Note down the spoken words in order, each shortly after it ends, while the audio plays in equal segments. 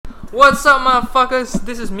What's up, motherfuckers?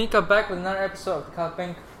 This is Mika back with another episode of The Color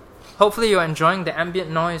Pink. Hopefully you're enjoying the ambient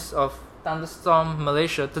noise of Thunderstorm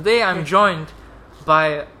Malaysia. Today I'm joined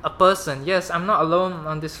by a person. Yes, I'm not alone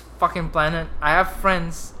on this fucking planet. I have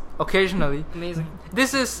friends occasionally. Amazing.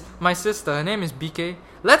 This is my sister. Her name is BK.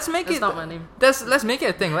 Let's make That's it. not my name. Let's make it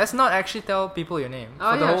a thing. Let's not actually tell people your name.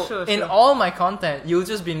 Oh, For the yeah, whole- sure. In all my content, you'll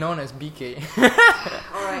just be known as BK.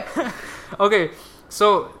 Alright. Okay,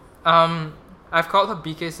 so I've called her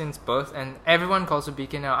BK since birth, and everyone calls her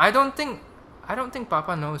BK now. I don't think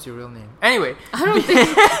Papa knows your real name. Anyway, I don't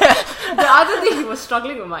think. The other day he was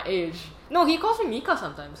struggling with my age. No, he calls me Mika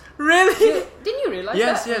sometimes. really? Didn't you realize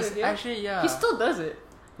Yes, that? yes. Yeah. Actually, yeah. He still does it.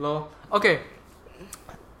 Lol. Okay.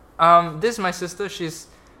 This is my sister. She's,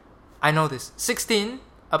 I know this. 16,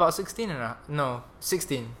 about 16 and a, no,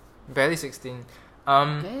 16, barely 16.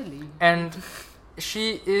 Barely. And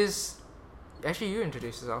she is. Actually, you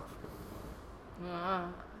introduce yourself.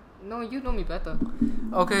 No, you know me better.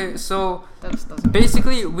 Okay, so That doesn't.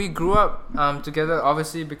 basically we grew up together,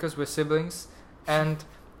 obviously because we're siblings. And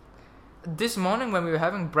this morning when we were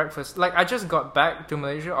having breakfast, like I just got back to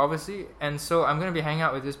Malaysia, obviously, and so I'm gonna be hanging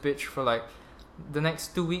out with this bitch for like the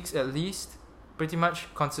next 2 weeks at least, pretty much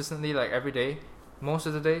consistently, like every day, most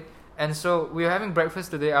of the day. And so we were having breakfast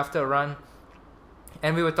today after a run,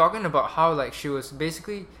 and we were talking about how like she was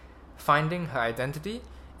basically finding her identity,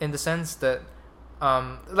 in the sense that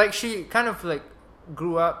like she kind of like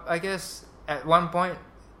grew up, I guess, at one point,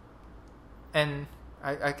 and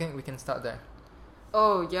I think we can start there.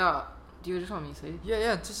 Oh yeah. Do you just want me to say?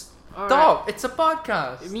 Yeah, just Alright. stop. It's a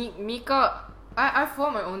podcast. Mika, I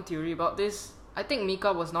formed my own theory about this. I think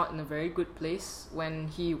Mika was not in a very good place when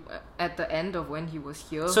he, at the end of when he was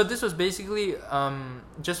here. So this was basically,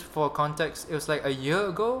 just for context, it was like a year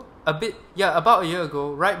ago, about a year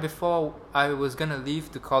ago, right before I was gonna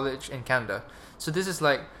leave to college in Canada. So this is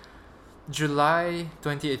like July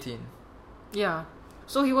 2018. Yeah.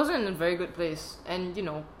 So he wasn't in a very good place, and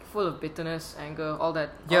full of bitterness, anger, all that.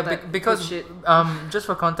 Yeah, all that because good shit. just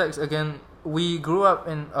for context again, we grew up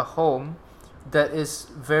in a home that is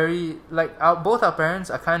very like both our parents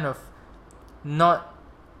are kind of not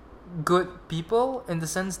good people, in the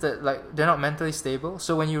sense that like they're not mentally stable.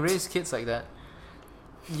 So when you raise kids like that,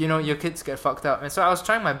 your kids get fucked up. And so I was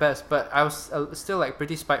trying my best, but I was still like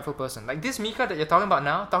pretty spiteful person. Like this Mika that you're talking about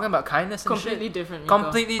now, talking about kindness and Completely shit. different. Mika.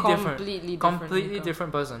 Completely different. Completely Mika.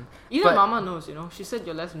 different person. Even But Mama knows. She said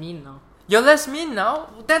you're less mean now. you're less mean now.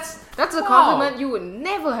 That's a wow. compliment you would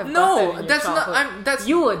never have gotten No, in your that's not. childhood. That's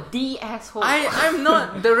You were the asshole. I'm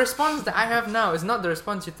not. The response that I have now is not the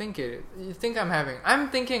response you think I'm having. I'm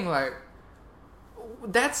thinking like,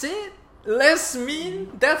 that's it. Less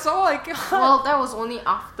mean. That's all I got. Well, that was only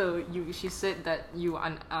after she said that you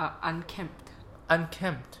unkempt.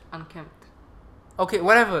 Unkempt. Unkempt. Okay,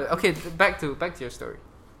 whatever. Okay, back to your story.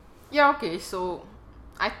 Yeah. Okay. So,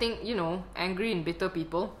 I think angry and bitter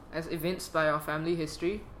people, as evinced by our family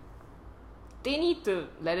history, they need to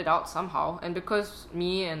let it out somehow. And because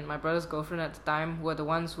me and my brother's girlfriend at the time were the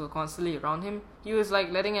ones who were constantly around him, he was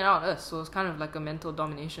like letting it out us. So it's kind of like a mental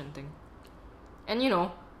domination thing. And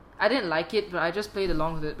I didn't like it, but I just played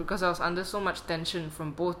along with it because I was under so much tension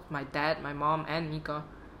from both my dad, my mom, and Mika.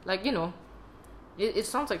 Like, it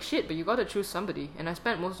sounds like shit, but you gotta choose somebody. And I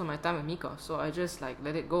spent most of my time with Mika, so I just like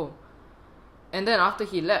let it go. And then after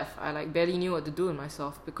he left, I like barely knew what to do with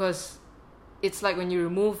myself, because it's like when you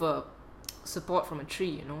remove a support from a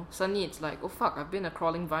tree, suddenly it's like, oh fuck, I've been a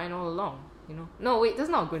crawling vine all along. No, wait, that's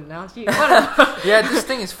not a good analogy. Yeah, this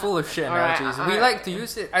thing is full of shit Alright, analogies. We alright. like to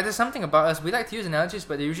use it. There's something about us. We like to use analogies,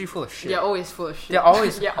 but they're usually full of shit. They're always full of shit. They're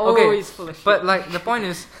always yeah, okay, always full of shit. But like the point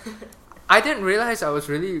is, I didn't realize I was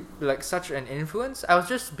really like such an influence. I was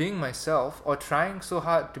just being myself, or trying so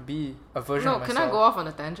hard to be a version no, of myself. can I go off on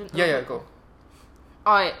a tangent? Yeah, go.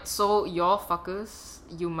 Alright, so y'all fuckers,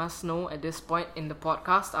 you must know at this point in the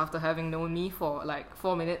podcast, after having known me for like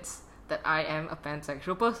 4 minutes, that I am a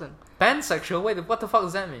pansexual person. Pansexual? Wait, what the fuck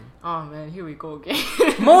does that mean? Oh man, here we go again.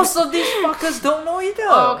 Most of these fuckers don't know either.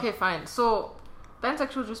 Oh, okay, fine. So,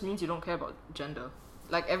 pansexual just means you don't care about gender.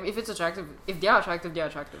 Like, if it's attractive, if they're attractive, they're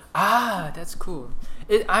attractive. Ah, that's cool.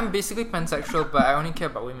 I'm basically pansexual, but I only care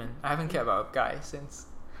about women. I haven't cared about guys since.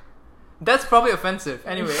 That's probably offensive.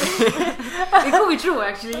 Anyway. It could be true,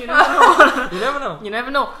 actually. You never know. You never know. You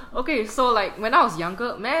never know. Okay, so like when I was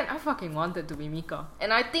younger, man, I fucking wanted to be Mika.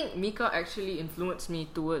 And I think Mika actually influenced me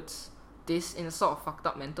towards this in a sort of fucked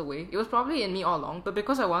up mental way. It was probably in me all along, but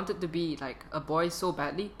because I wanted to be like a boy so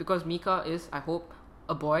badly, because Mika is, I hope,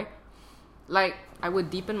 a boy, like I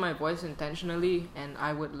would deepen my voice intentionally, and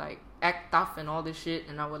I would like act tough and all this shit,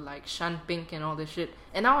 and I would like shun pink and all this shit.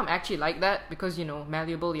 And now I'm actually like that because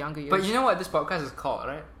malleable younger years. But you know what this podcast is called,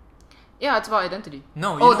 right? Yeah, it's about identity.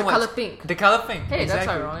 No, you oh, know the what? color pink. The color pink. Hey, exactly.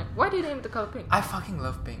 that's ironic. Why do you name it the color pink? I fucking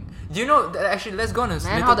love pink. Do you know that actually? Let's go on a Man,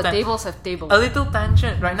 little how the tables have tables. a little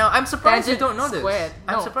tangent right now. I'm surprised you don't know Squared. this.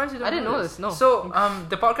 I'm No, surprised you don't I didn't know this, no. So,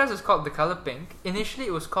 the podcast is called The Color Pink. Initially,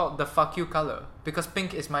 it was called The Fuck You Color because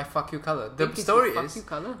pink is my fuck you color. The Pink story your is fuck you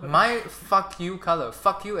color? my fuck you color.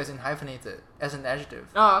 Fuck you as in hyphenated, as an adjective.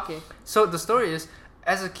 Oh, okay. So the story is,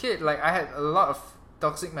 as a kid, like I had a lot of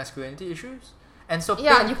toxic masculinity issues, and so Yeah,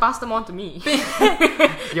 pink, and you passed them on to me. you're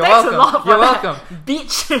Thanks a welcome. lot for You're that. welcome.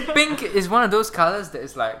 Beach. Pink is one of those colors that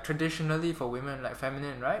is like traditionally for women, like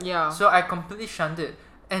feminine, right? Yeah. So I completely shunned it,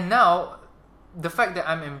 and now the fact that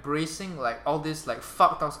I'm embracing like all this like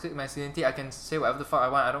fuck toxic masculinity, I can say whatever the fuck I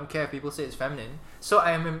want. I don't care if people say it's feminine. So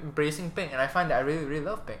I am embracing pink, and I find that I really, really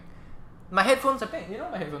love pink. My headphones are pink. You know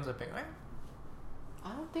my headphones are pink, right? I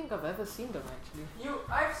don't think I've ever seen them actually.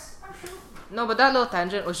 I'm sure. No, but that little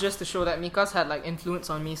tangent was just to show that Mika's had like influence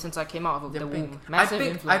on me since I came out of the pink. womb. Massive I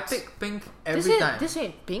influence. pick pink every time. This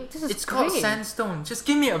ain't pink. This is It's grey. called sandstone. Just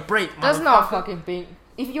give me a break. That's not motherfucker. fucking pink.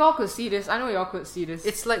 If y'all could see this, I know y'all could see this.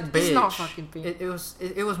 It's like beige. It's not fucking pink. It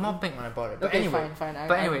was more pink when I bought it. But okay, anyway, fine.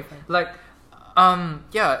 but anyway, like,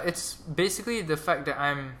 yeah, it's basically the fact that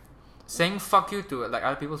I'm saying fuck you to like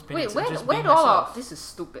other people's opinions. Wait, and just where being do all our... myself. This is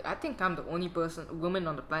stupid. I think I'm the only woman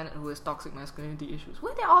on the planet who has toxic masculinity issues.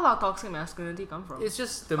 Where did all our toxic masculinity come from? It's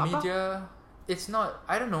just the Papa? media. It's not.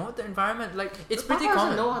 I don't know the environment. Like it's But pretty Papa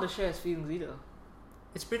common. doesn't know how to share his feelings either.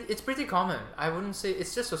 It's pretty common. I wouldn't say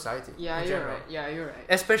it's just society. Yeah, in you're general. right. Yeah, you're right.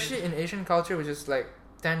 Especially in Asian culture, which is like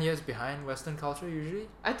 10 years behind Western culture usually.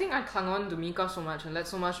 I think I clung on to Mika so much and let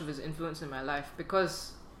so much of his influence in my life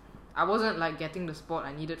because I wasn't like getting the support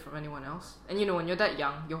I needed from anyone else. And when you're that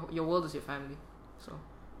young, your world is your family. So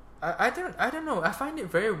I don't know. I find it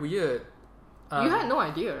very weird. you had no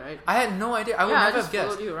idea, right? I had no idea. I would Yeah, I never just have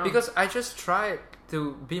guessed followed you around. because I just tried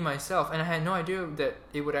to be myself, and I had no idea that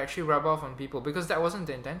it would actually rub off on people because that wasn't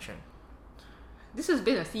the intention. This has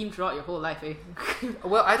been a theme throughout your whole life, eh?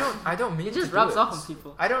 Well, I don't mean It just to do rubs it. off on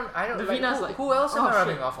people. I don't. Davina's Like, who else am I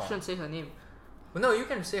rubbing off on? Shouldn't say her name. Well, no, you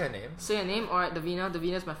can say her name. Say her name. Alright, Davina.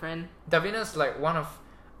 Davina's my friend. Davina's like one of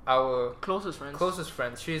our Closest friends. closest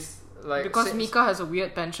friends. She's like Because Mika has a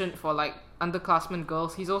weird penchant for like underclassmen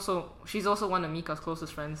girls. She's also one of Mika's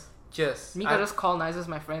closest friends. Just Mika just colonizes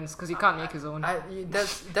my friends because he can't make his own.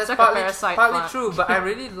 That's like a partly parasite partly plant. true, but I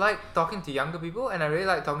really like talking to younger people, and I really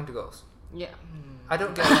like talking to girls. Yeah. I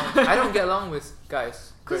don't get along. I don't get along with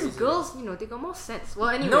guys. very Because easily. girls, they got more sense. Well,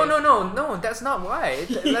 anyway. No, that's not why.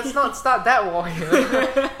 Let's not start that war here.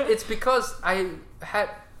 It's because I had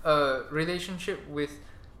a relationship with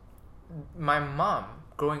my mom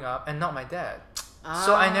growing up and not my dad.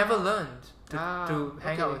 So I never learned to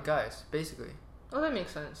hang out okay. with guys, basically. Oh, that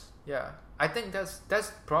makes sense. Yeah. I think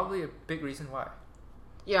that's probably a big reason why.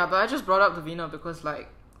 Yeah, but I just brought up Davina because like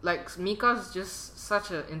Mika's just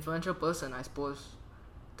such an influential person, I suppose.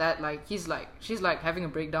 That like she's like having a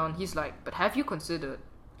breakdown. He's like, but have you considered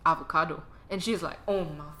avocado? And she's like, oh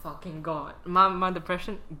my fucking god, my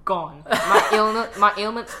depression gone, my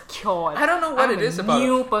ailment's cured. I don't know what I'm it is a about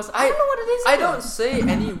new person. I don't know what it is. I about. don't say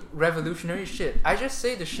any revolutionary shit. I just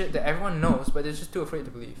say the shit that everyone knows, but they're just too afraid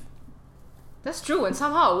to believe. That's true, and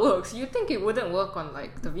somehow it works. You'd think it wouldn't work on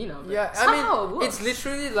like Davina, but Yeah, somehow I it mean, works. it's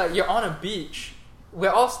literally like you're on a beach. We're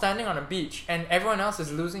all standing on a beach, and everyone else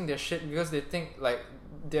is losing their shit because they think like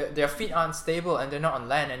their feet aren't stable and they're not on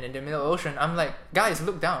land and in the middle of the ocean. I'm like, guys,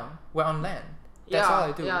 look down. We're on land. That's all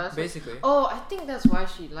I do, that's basically. Oh, I think that's why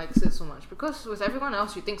she likes it so much because with everyone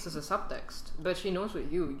else she thinks it's a subtext, but she knows with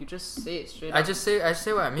you just say it straight up. I just say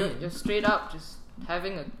what I mean. You're straight up just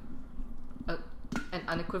having an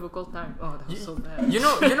unequivocal time. Oh, that was so bad. You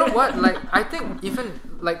know what? Like, I think even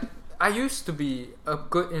like I used to be a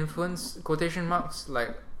good influence, quotation marks,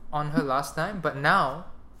 like on her last time, but now,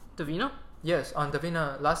 Davina? yes, on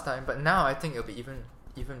Davina last time, but now I think it'll be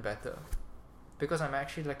even better because I'm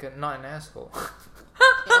actually like not an asshole.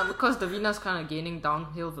 Yeah, because Davina's kind of gaining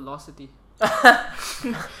downhill velocity.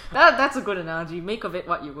 That's a good analogy. Make of it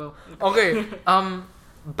what you will. Okay,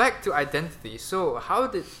 back to identity. So how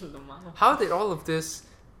did all of this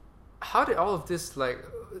like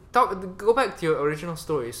go back to your original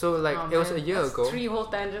story? So like Oh, it was man, a year that's ago. 3 whole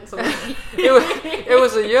tangents away. it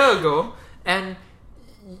was a year ago, and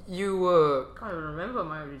you were I can't even remember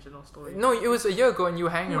my original story. no, it was a year ago, and you were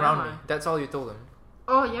hanging Who around am me. I? That's all you told him.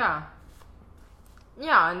 Oh yeah,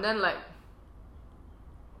 and then like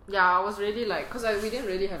Yeah, I was really like, because we didn't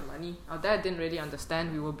really have money. Our dad didn't really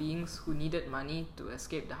understand we were beings who needed money to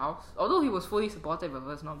escape the house. Although he was fully supportive of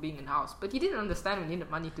us not being in the house, but he didn't understand we needed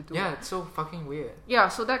money to do Yeah, it. it's so fucking weird. Yeah,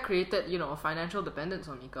 so that created, a financial dependence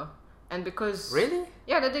on Mika. And because... Really?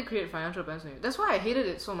 Yeah, that did create financial dependence on you. That's why I hated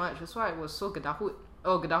it so much. That's why it was so gedahut.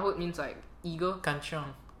 Oh, gedahut means like eager.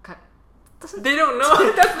 Kanchong. Doesn't... They don't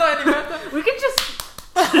know. That's not any matter. We can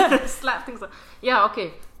just slap things up. Yeah,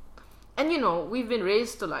 okay. And we've been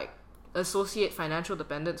raised to like associate financial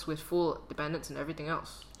dependence with full dependence and everything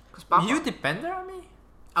else. Because Papa, You depended on me?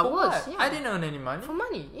 I For was, what? yeah. I didn't earn any money. For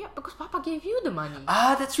money, yeah, because Papa gave you the money.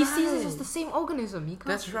 Ah, that's He right. sees us as the same organism, Mika.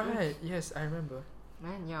 That's right. Yes, I remember.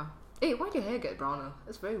 Man, yeah. Hey, why did your hair get browner?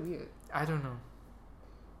 That's very weird. I don't know.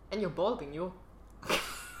 And you're balding, yo.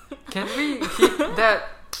 Can we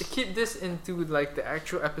keep this into like the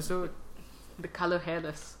actual episode? The color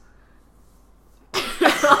hairless.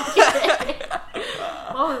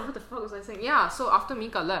 What the fuck was I saying? Yeah, so after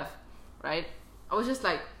Mika left, right, I was just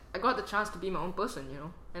like, I got the chance to be my own person,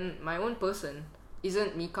 And my own person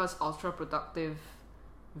isn't Mika's ultra productive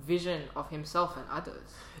vision of himself and others.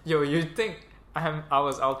 Yo, you think I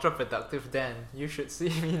was ultra productive then? You should see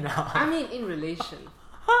me now. I mean, in relation.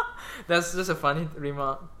 That's just a funny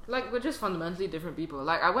remark. Like, we're just fundamentally different people.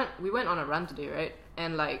 Like, we went on a run today, right?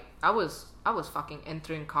 And like, I was fucking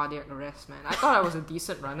entering cardiac arrest, man. I thought I was a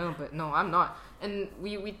decent runner, but no, I'm not. And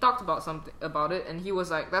we talked about it, and he was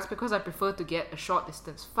like, that's because I prefer to get a short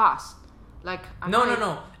distance fast. Like,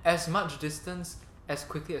 No. As much distance as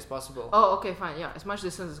quickly as possible. Oh, okay, fine, yeah. As much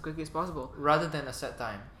distance as quickly as possible. Rather than a set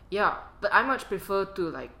time. Yeah, but I much prefer to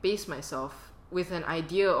like pace myself with an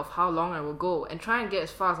idea of how long I will go and try and get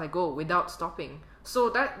as far as I go without stopping. So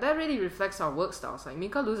that really reflects our work styles. Like,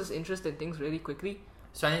 Mika loses interest in things really quickly.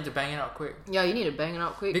 So I need to bang it out quick. Yeah, you need to bang it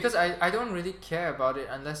out quick. Because I don't really care about it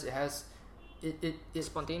unless it has it's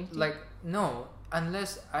spontaneity. like no,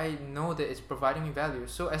 unless I know that it's providing me value.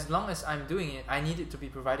 So as long as I'm doing it, I need it to be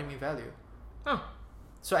providing me value. Huh.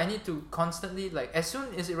 So I need to constantly, like, as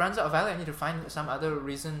soon as it runs out of value, I need to find some other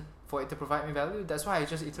reason for it to provide me value. That's why I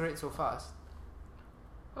just iterate so fast.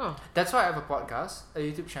 Oh. That's why I have a podcast, a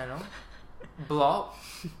YouTube channel, blog,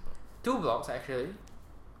 2 blogs actually.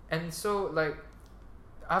 And so like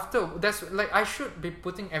after that's like I should be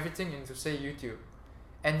putting everything into say YouTube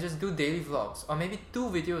and just do daily vlogs or maybe 2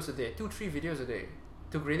 videos a day, 2-3 videos a day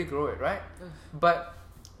to really grow it, right? But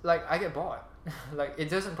like I get bored. Like it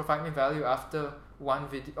doesn't provide me value after 1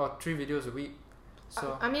 video or 3 videos a week.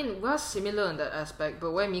 So I mean, we're similar in that aspect,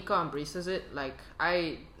 but where Mika embraces it, like,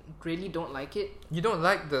 I really don't like it. you don't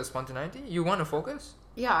like the spontaneity? You want to focus?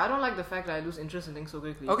 Yeah, I don't like the fact that I lose interest in things so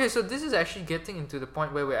quickly. Okay, so this is actually getting into the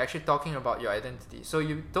point where we're actually talking about your identity. So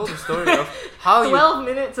you told the story of how 12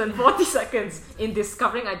 minutes and 40 seconds in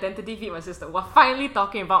discovering identity, feed my sister. We're finally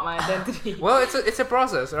talking about my identity. Well, it's a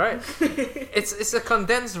process, right? it's a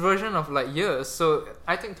condensed version of like years. So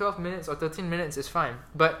I think 12 minutes or 13 minutes is fine.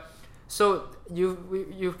 But so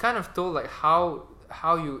you've kind of told like how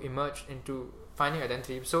you emerged into finding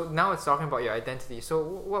identity. So now it's talking about your identity. So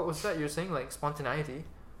what was that you're saying, like spontaneity?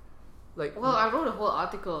 Like, Well, I wrote a whole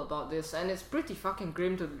article about this, and it's pretty fucking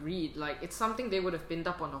grim to read. Like, it's something they would have pinned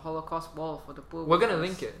up on the Holocaust wall for the poor. we're gonna workers.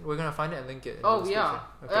 link it. We're gonna find it and link it. In Oh the yeah,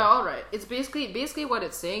 description. Okay. yeah. All right. It's basically what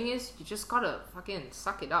it's saying is you just gotta fucking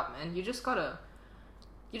suck it up, man. You just gotta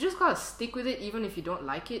stick with it even if you don't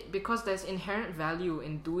like it, because there's inherent value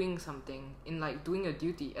in doing something, in like doing a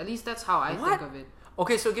duty. At least that's how I What? think of it.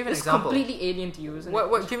 Okay, so give an It's example. completely alien to you, isn't it?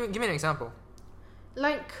 What? Give me an example.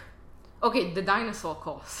 Like, okay, the dinosaur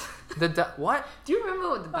course. What? Do you remember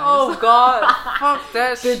what the dinosaur? Oh God! Fuck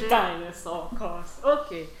that The shit. dinosaur course.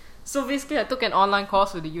 Okay. So basically, I took an online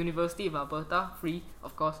course with the University of Alberta, free,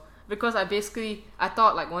 of course, because I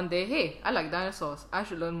thought like one day, hey, I like dinosaurs. I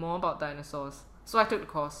should learn more about dinosaurs. So I took the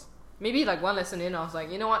course. Maybe like one lesson in, I was like,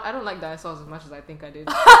 you know what? I don't like dinosaurs as much as I think I did.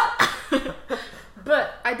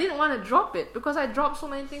 But I didn't want to drop it because I dropped so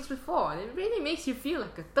many things before, and it really makes you feel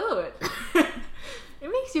like a turd. It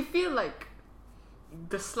makes you feel like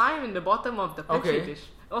the slime in the bottom of the petri Okay. dish.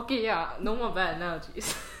 Okay, yeah, no more bad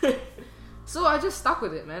analogies. So I just stuck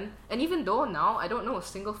with it, man. And even though now I don't know a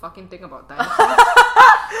single fucking thing about dinosaurs,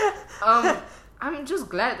 I'm just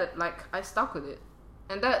glad that like I stuck with it,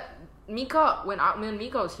 and that Mika, when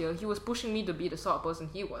Mika was here, he was pushing me to be the sort of person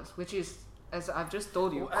he was, which is, as I've just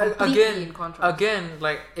told you, completely in contrast. Again,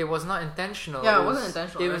 like it was not intentional. Yeah, it wasn't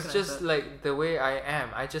intentional, It I was recognize just that. like the way I am.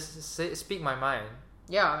 I just speak my mind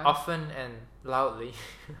Yeah, man. often and loudly.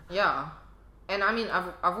 Yeah. And I mean,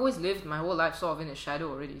 I've always lived my whole life sort of in his shadow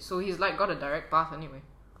already, so he's like got a direct path anyway.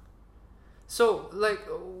 So like,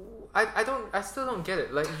 I still don't get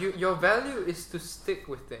it. Like your value is to stick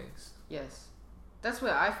with things. Yes, that's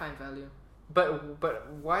where I find value.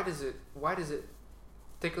 But why does it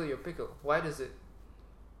tickle your pickle? Why does it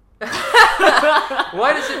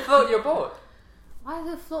why does it float your boat? Why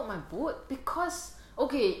does it float my boat? Because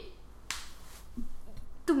okay,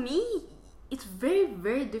 to me, it's very,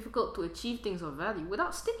 very difficult to achieve things of value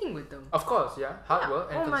without sticking with them. Of course, yeah. Hard work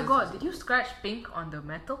and oh my god, consistency. did you scratch pink on the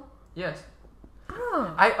metal? Yes.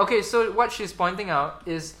 Bruh. Okay, so what she's pointing out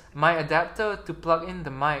is my adapter to plug in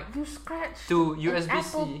the mic You scratched to an USB-C.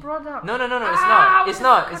 Apple product. No, it's Ah, not. It's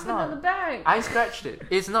not. what It's happened on the not. bag? I scratched it.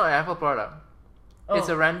 It's not an Apple product. Oh. It's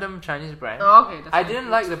a random Chinese brand. Oh, okay. That's I fine. didn't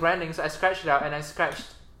like the branding, so I scratched it out and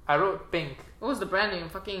I wrote pink. What was the brand name?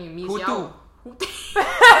 Fucking Mi Hutu. Xiao.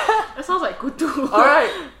 That sounds like Kutu.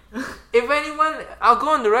 Alright. If anyone, I'll go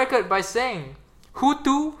on the record by saying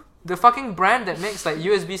Hutu, the fucking brand that makes like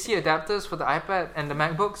USB-C adapters for the iPad and the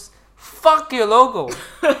MacBooks, fuck your logo.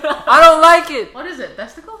 I don't like it. What is it?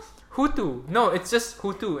 Testicles? Hutu. No, it's just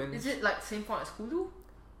Hutu. And Is it like the same font as Hulu?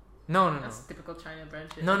 no. That's typical China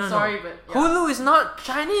brand shit. No. Sorry, but yeah. Hulu is not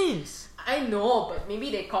Chinese. I know, but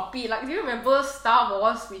maybe they copy. Like, do you remember Star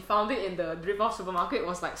Wars? We found it in the Drift-Off supermarket. It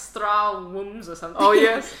was like Straums or something. Oh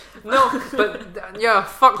yes. No, but yeah,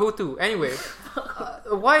 fuck Hutu. Anyway,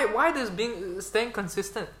 why does staying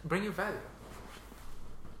consistent bring you value?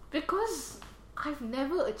 Because I've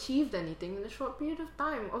never achieved anything in a short period of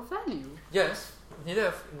time of value. Yes,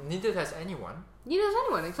 neither has anyone. Neither has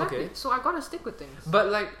anyone, exactly. Okay. So I gotta stick with things. But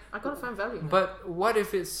like, I gotta find value in it. but what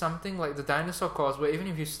if it's something like the dinosaur cause, where even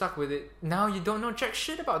if you stuck with it, now you don't know jack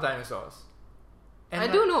shit about dinosaurs? And I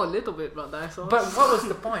like- do know a little bit about dinosaurs. But what was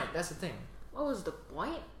the point? That's the thing. What was the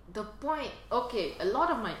point? The point... Okay, a lot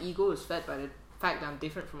of my ego is fed by the fact that I'm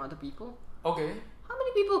different from other people. Okay. How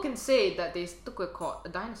many people can say that they took a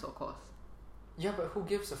dinosaur course? Yeah, but who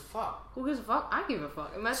gives a fuck? Who gives a fuck? I give a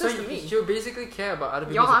fuck. It matters So to me. you basically care about other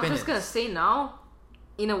Yo, people's I'm opinions. just gonna say now,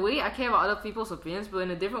 in a way, I care about other people's opinions, but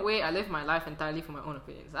in a different way, I live my life entirely for my own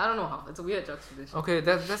opinions. I don't know how. It's a weird juxtaposition. Okay,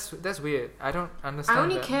 that's weird. I don't understand. I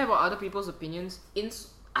only that. care about other people's opinions.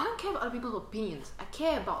 I don't care about other people's opinions. I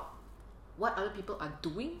care about what other people are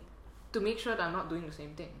doing to make sure that I'm not doing the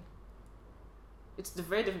same thing. It's a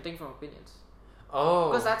very different thing from opinions. Oh.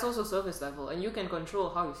 Because that's also surface level, and you can control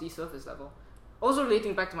how you see surface level. Also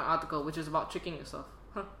relating back to my article, which is about tricking yourself.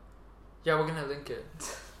 Huh. Yeah, we're gonna link it.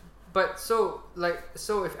 But so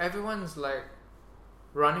if everyone's like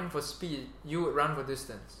running for speed, you would run for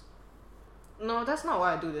distance. No, that's not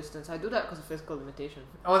why I do distance. I do that because of physical limitation.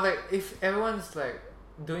 Or like if everyone's like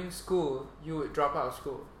doing school, you would drop out of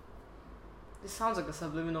school. This sounds like a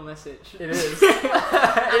subliminal message. It is.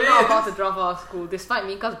 I'm not about to drop out of school, despite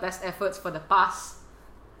Mika's best efforts for the past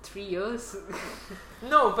 3 years.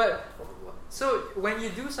 No, but so when you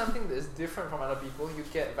do something that's different from other people, you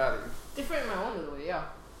get value. Different in my own little way, yeah.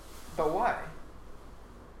 But why?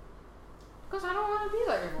 Because I don't want to be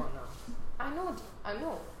like everyone else. I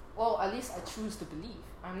know. Well, at least I choose to believe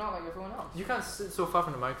I'm not like everyone else. You can't sit so far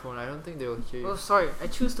from the microphone. I don't think they will hear you. Oh, sorry. I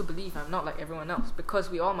choose to believe I'm not like everyone else because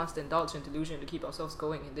we all must indulge in delusion to keep ourselves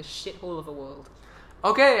going in this shithole of a world.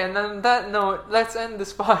 Okay, and on that note, let's end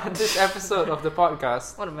this this episode of the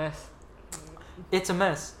podcast. What a mess. It's a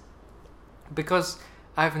mess because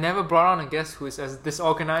I've never brought on a guest who is as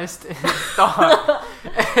disorganized in thought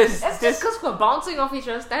as It's this. just because we're bouncing off each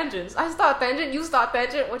other's tangents. I start a tangent, you start a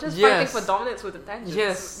tangent. We're just Yes. fighting for dominance with the tangents.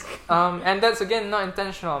 Yes, and that's again not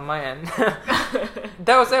intentional on my end.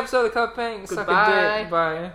 That was the episode of Club Pink. Suck a Goodbye. dick. Bye.